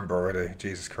can't remember already.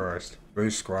 Jesus Christ.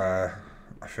 Blue square,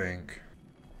 I think.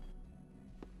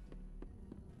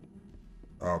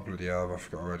 Oh, bloody hell, I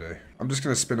forgot already. I'm just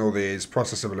going to spin all these.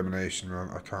 Process of elimination, man.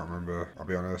 I can't remember. I'll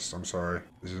be honest. I'm sorry.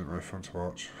 This isn't very fun to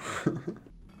watch.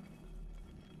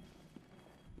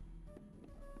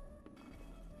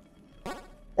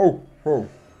 Oh, whoa.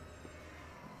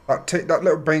 That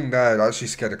little bang there that actually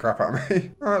scared the crap out of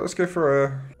me. Alright, let's go for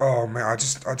a... Oh, man, I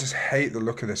just hate the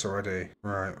look of this already.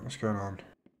 Right, what's going on?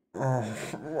 Oh,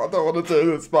 I don't want to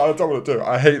do this, man. I don't want to do it.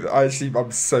 I hate that.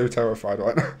 I'm so terrified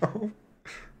right now.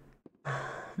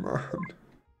 Man,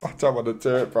 I don't want to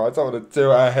do it, bro. I don't want to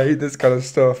do it. I hate this kind of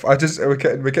stuff. We're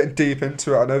getting deep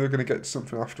into it. I know they're gonna get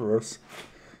something after us.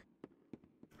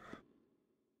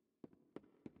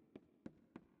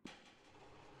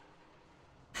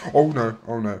 Oh no!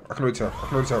 Oh no! I can already tell. I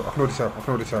can already tell. I can already tell. I can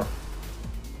already tell.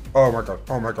 Oh my god!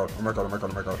 Oh my god! Oh my god! Oh my god!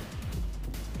 Oh my god!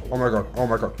 Oh my god! Oh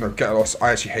my god! No, get lost.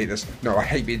 I actually hate this. No, I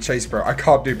hate being chased, bro. I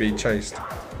can't do being chased.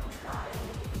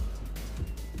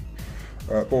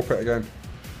 Ball pit again.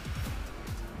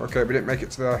 Okay, we didn't make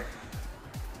it to there.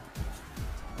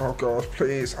 Oh god,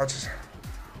 please, I just...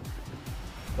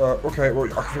 okay, well,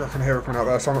 I think I can hear it coming out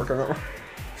there, so I'm not going to...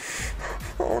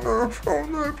 Oh no,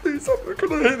 please, I'm not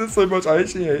going to hate this so much. I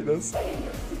actually hate this.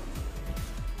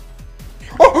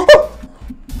 Oh!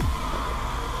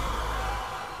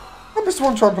 I missed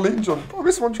one trampoline jump.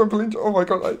 Oh my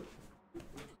god,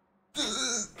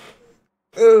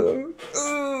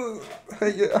 I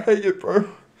hate it, bro.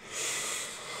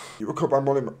 You were caught by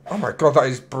Molly. Oh my god, that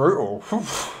is brutal.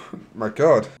 My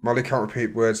god. Molly can't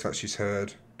repeat words that she's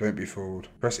heard. Don't be fooled.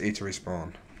 Press E to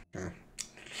respawn. Yeah.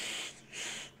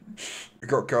 We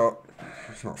got.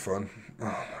 It's not fun. Oh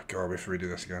my god, we have to redo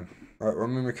this again. Right, well, I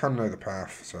mean, we can know the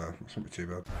path, so that's not be too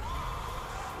bad.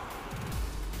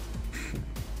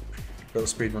 Little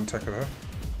speedrun tech of there.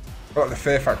 But the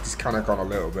fear factor's kind of gone a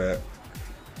little bit.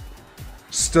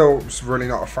 Still, just really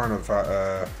not a fan of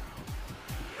that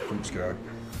jump scare.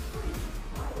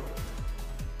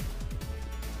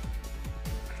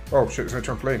 Oh shit, there's no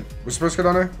trampoline. We're supposed to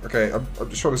go down here? Okay,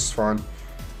 I'm sure this is fine.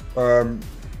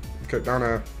 Okay, down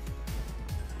here.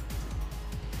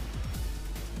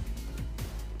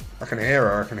 I can hear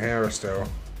her still.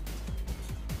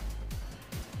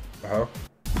 The hell?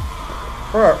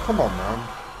 Alright, come on, man.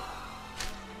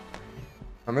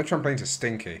 And the trampolines are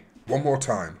stinky. One more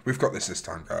time. We've got this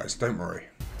time, guys. Don't worry.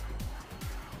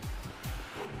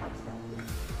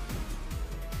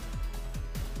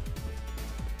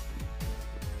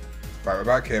 Right, we're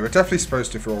back here. We're definitely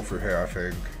supposed to fall through here, I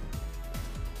think.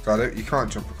 Got it? You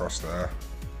can't jump across there.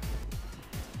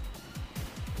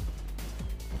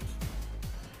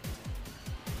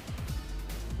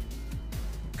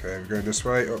 Okay, we're going this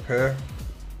way, up here.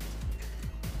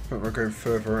 I think we're going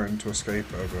further in to escape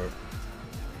her, but...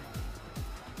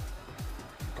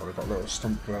 God, we've got a little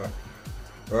stump there.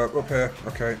 Up here,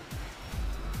 okay.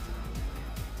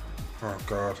 Oh,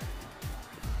 God.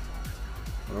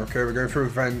 Okay, we're going through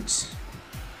vents.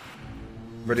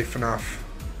 Ready for FNAF.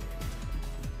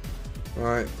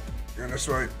 Right, going this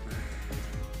way.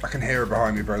 I can hear her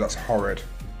behind me, bro. That's horrid.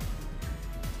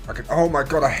 Oh my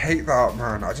god, I hate that,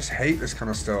 man. I just hate this kind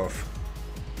of stuff.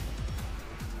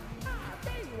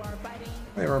 There you are, buddy.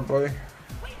 Hey, Rambly.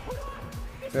 Wait, hold on.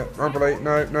 Yeah, Rambly.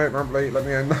 No, Rambly. Let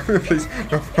me in. Please.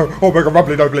 No. Oh my god,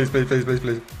 Rambly. No, please.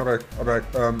 I beg.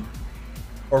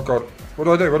 Oh god. What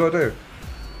do I do? What do I do?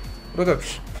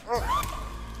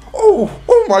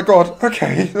 Oh my god.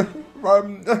 Okay.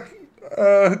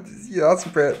 Yeah, that's a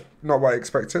bit not what I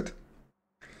expected.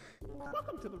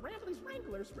 Welcome to the Rambley's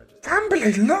Wranglers Register.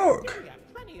 Rambly, look. We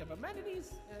have plenty of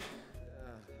amenities and...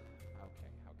 Okay.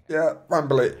 Yeah,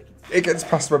 Rambly. It gets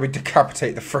past where we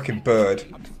decapitate the freaking bird.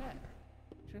 Upset.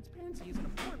 Transparency is an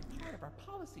important part of our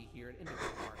policy here at Indigo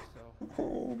Park, so...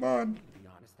 Oh man. To be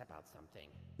honest about something.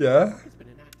 Yeah. It's been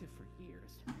inactive for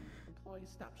years. Employees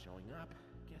stopped showing up.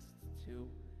 Guests too.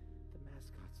 The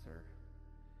mascots are...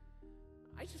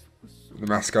 I just was so... The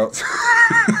mascots.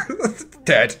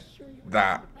 Dead. sure you were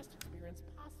That. having the best experience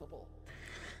possible.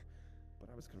 But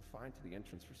I was confined to the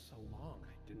entrance for so long,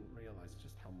 I didn't realize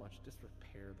just how much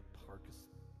disrepair the park has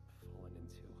fallen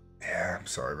into. Yeah, I'm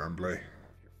sorry, Rambly.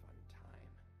 Have your fun time.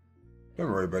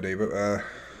 Don't worry, buddy, but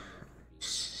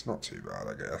it's not too bad,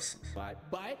 I guess. But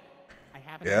I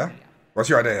have an Yeah? idea. What's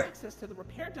your idea? Access to the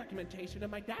repair documentation in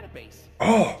my database.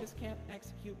 Oh. I just can't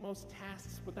execute most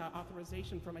tasks without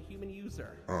authorization from a human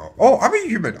user. Oh, I'm a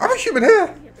human. I'm a human here.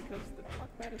 I'm here because the park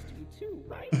matters to you too,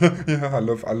 right? Yeah,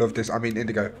 I love this. I mean,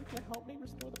 Indigo. Going to help me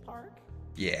restore the park?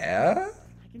 Yeah.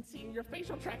 I can see in your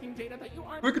facial tracking data that you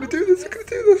aren't. We're gonna do this. We're gonna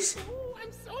do this. Oh,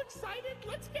 I'm so excited.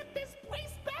 Let's get this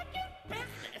place back in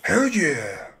business. Hell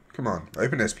yeah. Come on,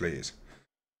 open this, please.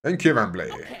 Thank you,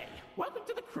 Rambly. Okay, welcome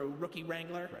to the crew, Rookie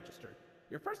Wrangler. Registered.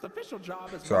 Your first official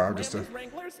job as Sorry, I'm just Rambley's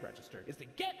Wranglers registered is to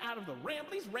get out of the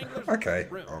Rambley's Wranglers Okay.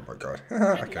 room. Oh my god.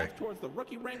 Head Okay. left towards the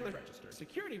Rookie Wrangler register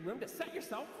security room to set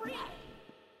yourself free.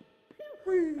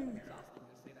 Whee. Exhausting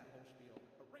to say that whole spiel.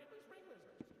 The Rambley's Wranglers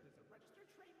register is a registered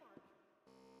trademark.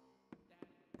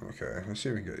 Okay, let's see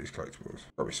if we can get these collectibles.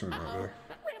 Probably something like that.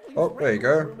 That Rambley's Oh, there you go.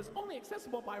 Wranglers room is only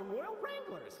accessible by Royal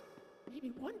Wranglers.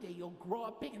 Maybe one day you'll grow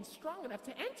up big and strong enough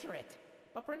to enter it.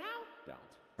 But for now, don't.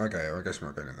 Okay, well, I guess we're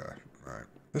not going in there. Right.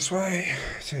 This way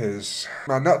it is.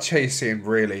 Man, that chase scene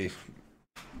really...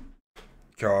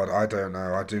 God, I don't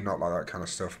know. I do not like that kind of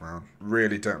stuff, man.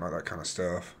 Really don't like that kind of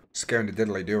stuff. Scaring the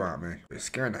diddly-do out of me. It's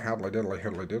scaring the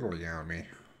hiddly-diddly out of me. You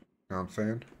know what I'm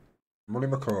saying? Molly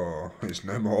McCaw is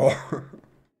no more.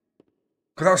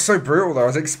 Because that was so brutal, though. I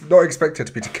was not expected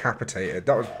to be decapitated.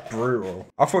 That was brutal.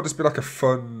 I thought this would be like a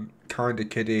fun, kind of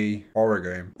kiddie horror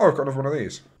game. Oh, I've got another one of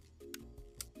these.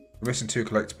 I'm missing 2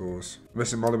 collectibles. I'm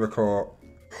missing Molly McCaw.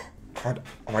 God,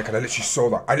 oh my god, I literally saw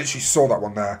that. I literally saw that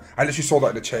one there. I literally saw that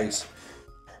in the chase.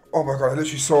 Oh my god, I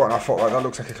literally saw it and I thought, like, that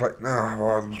looks like a collect... Nah,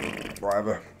 well,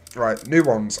 whatever. Right, new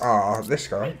ones are this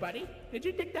guy. Hey, buddy, did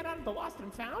you dig that out of the lost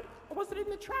and found? Or was it in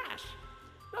the trash?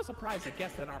 No surprise to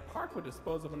guess that our park would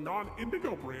dispose of a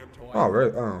non-Indigo brand toy. Oh,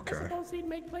 really? Oh, I okay. suppose he'd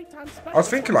make playtime special. I was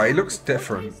thinking, like, he looks for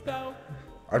different. taste, though.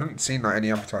 I didn't see like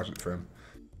any advertisement for him.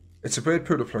 It's a weird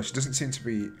poodle plush. It doesn't seem to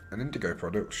be an Indigo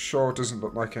product. Sure doesn't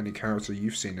look like any character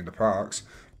you've seen in the parks.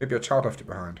 Maybe a child left it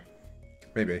behind.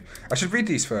 Maybe. I should read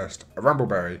these first. A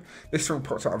Rambleberry. This thing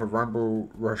popped out of a Ramble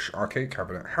Rush arcade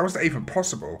cabinet. How is that even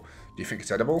possible? Do you think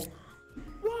it's edible?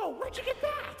 Whoa, where'd you get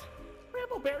that?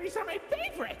 Rambleberries are my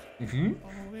favorite. Mm-hmm.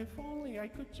 Oh, if only I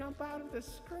could jump out of the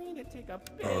screen and take a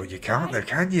big Oh, you can't though,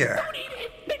 can you? Don't eat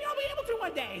it. Maybe I'll be able to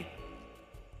one day.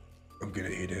 I'm gonna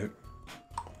eat it.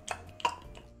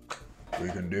 What are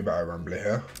you gonna do about it, Rambly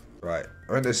here? Right,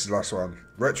 I think this is the last one.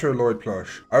 Retro Lloyd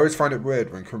plush. I always find it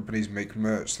weird when companies make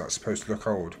merch that's supposed to look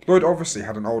old. Lloyd obviously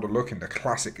had an older look in the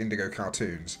classic Indigo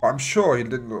cartoons, but I'm sure he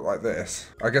didn't look like this.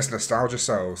 I guess nostalgia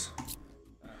sells.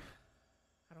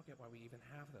 I don't get why we even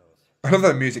have those. I love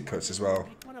their music cuts as well.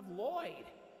 Make one of Lloyd.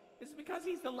 Is it because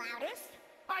he's the loudest?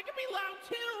 I can be loud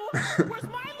too. Where's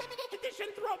my limited edition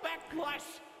throwback plush?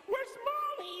 Where's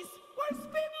Molly's? Where's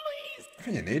Finley's? I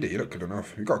think you need it, you look good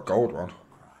enough. You got a gold one.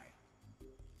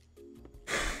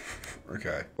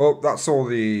 Okay. Well, that's all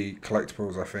the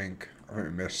collectibles, I think. I think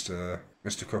we missed a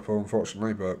couple,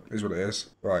 unfortunately, but it is what it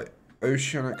is. Right.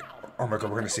 Oceanic. Oh my god,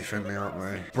 we're going to see Finley, aren't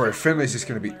we? Bro, Finley's just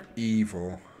going to be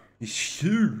evil. He's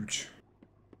huge.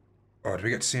 Oh, do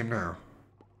we get to see him now?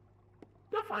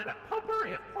 You'll find a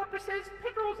potpourri of porpoises,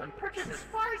 pickerels, and perches as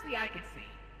far as the eye can see.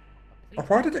 Oh,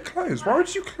 why did it close? Why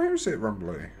did you close it,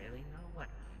 Rumbly? Really know what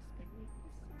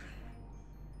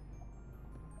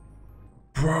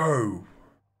Bro.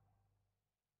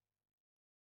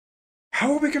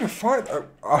 How are we going to fight?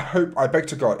 I beg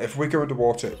to God, if we go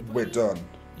underwater, we're done.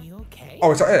 You okay?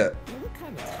 Oh, is that it? You look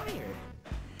kind of tired.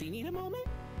 Do you need a moment?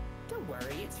 Don't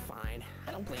worry, it's fine.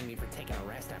 I don't blame you for taking a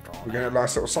rest after all We're getting a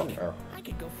nice little song now. I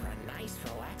could go for a nice,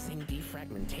 relaxing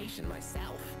defragmentation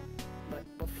myself. But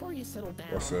before you settle down,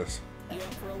 What's this? you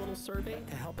up for a little survey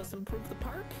to help us improve the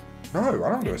park? No, I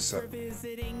don't do a set.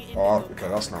 Oh, okay,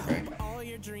 that's not me. All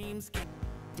your dreams.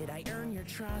 Did I earn your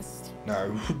trust?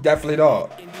 No, definitely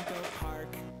not. Indigo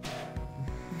Park.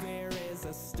 There is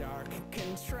a stark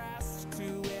contrast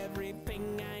to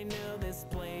everything I know this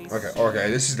place.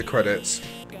 Okay, this is the credits.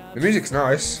 The music's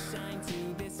nice,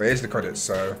 but here's the credits,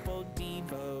 so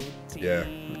yeah.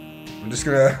 I'm just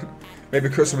gonna maybe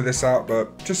cut some of this out,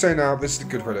 but just say now, this is the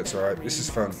good credits, alright? This is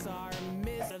fun.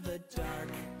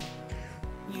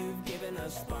 You've given a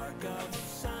spark of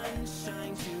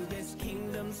sunshine to this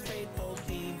kingdom's faithful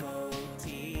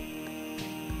devotee.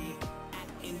 At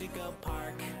Indigo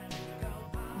Park,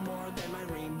 more than my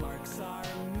remarks are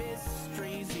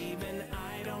mysteries. Even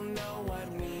I don't know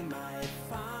what we might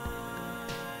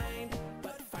find,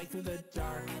 but fight through the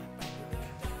dark,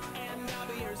 and I'll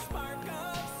be your spark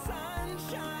of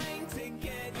sunshine to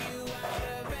get you out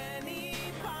of any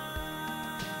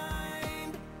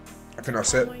bind. I think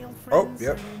that's it. Oh,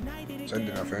 yep. It's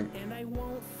ending, I think. And I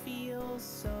won't feel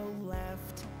so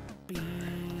left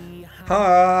behind. Hi.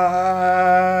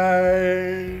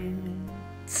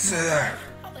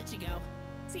 I'll let you go.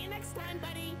 See you next time,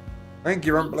 buddy. Thank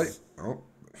you, Rumbly. Oh,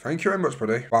 thank you very much,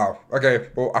 buddy. Wow. Okay,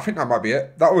 well, I think that might be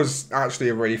it. That was actually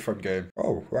a really fun game.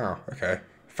 Oh, wow. Okay.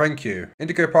 Thank you.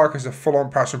 Indigo Park is a full-on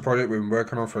passion project we've been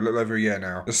working on for a little over a year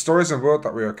now. The stories and world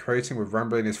that we are creating with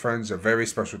Rambly and his friends are very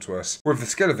special to us. With the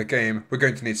scale of the game, we're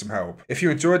going to need some help. If you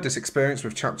enjoyed this experience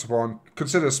with Chapter 1,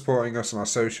 consider supporting us on our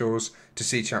socials to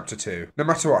see Chapter 2. No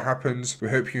matter what happens, we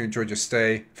hope you enjoyed your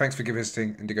stay. Thanks for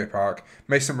visiting Indigo Park.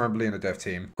 Mason, Rambly and the dev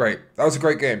team. Great. That was a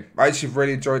great game. I actually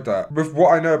really enjoyed that. With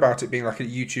what I know about it being like a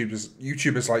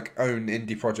YouTuber's like own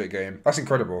indie project game, that's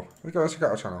incredible. Let's check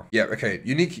out our channel. Yeah, okay.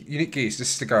 Unique Geese.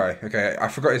 This is the guy. Okay, I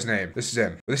forgot his name. This is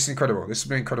him. But this is incredible. This has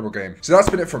been an incredible game. So that's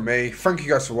been it from me. Thank you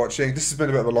guys for watching. This has been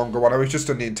a bit of a longer one. I was just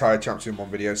done the entire chapter in one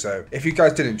video. So if you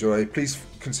guys did enjoy, please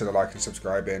consider liking and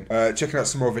subscribing. Checking out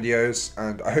some more videos.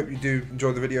 And I hope you do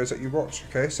enjoy the videos that you watch.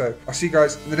 Okay, so I'll see you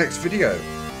guys in the next video.